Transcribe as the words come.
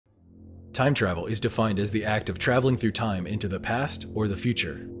Time travel is defined as the act of traveling through time into the past or the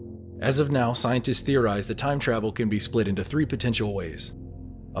future. As of now, scientists theorize that time travel can be split into three potential ways: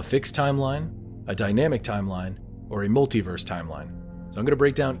 a fixed timeline, a dynamic timeline, or a multiverse timeline. So I'm going to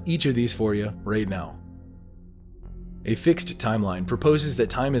break down each of these for you right now. A fixed timeline proposes that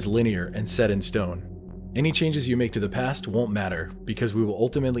time is linear and set in stone. Any changes you make to the past won't matter because we will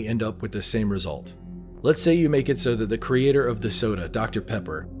ultimately end up with the same result. Let's say you make it so that the creator of the soda, Dr.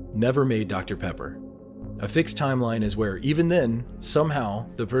 Pepper, never made Dr. Pepper. A fixed timeline is where, even then, somehow,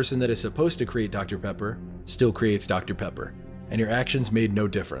 the person that is supposed to create Dr. Pepper still creates Dr. Pepper, and your actions made no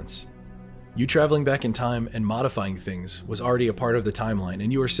difference. You traveling back in time and modifying things was already a part of the timeline,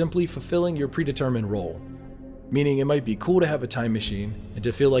 and you are simply fulfilling your predetermined role. Meaning it might be cool to have a time machine and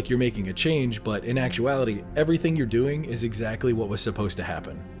to feel like you're making a change, but in actuality, everything you're doing is exactly what was supposed to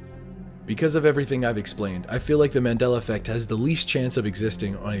happen. Because of everything I've explained, I feel like the Mandela effect has the least chance of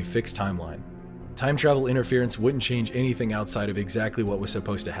existing on a fixed timeline. Time travel interference wouldn't change anything outside of exactly what was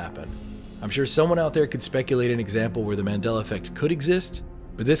supposed to happen. I'm sure someone out there could speculate an example where the Mandela effect could exist,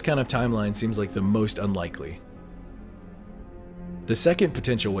 but this kind of timeline seems like the most unlikely. The second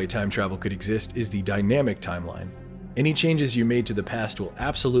potential way time travel could exist is the dynamic timeline. Any changes you made to the past will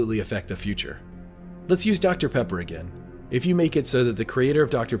absolutely affect the future. Let's use Dr. Pepper again. If you make it so that the creator of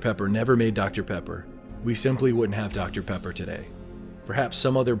Dr. Pepper never made Dr. Pepper, we simply wouldn't have Dr. Pepper today. Perhaps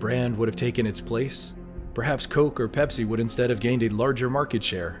some other brand would have taken its place. Perhaps Coke or Pepsi would instead have gained a larger market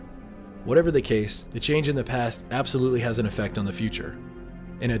share. Whatever the case, the change in the past absolutely has an effect on the future.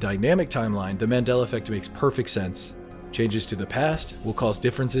 In a dynamic timeline, the Mandela effect makes perfect sense. Changes to the past will cause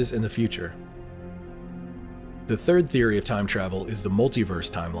differences in the future. The third theory of time travel is the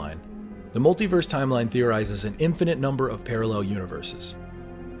multiverse timeline. The multiverse timeline theorizes an infinite number of parallel universes.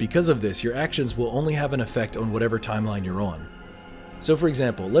 Because of this, your actions will only have an effect on whatever timeline you're on. So for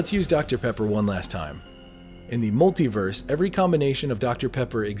example, let's use Dr. Pepper one last time. In the multiverse, every combination of Dr.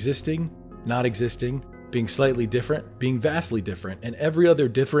 Pepper existing, not existing, being slightly different, being vastly different, and every other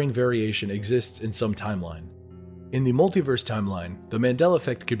differing variation exists in some timeline. In the multiverse timeline, the Mandela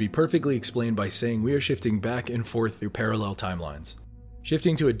effect could be perfectly explained by saying we are shifting back and forth through parallel timelines.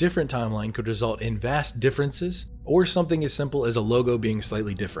 Shifting to a different timeline could result in vast differences, or something as simple as a logo being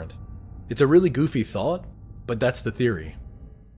slightly different. It's a really goofy thought, but that's the theory.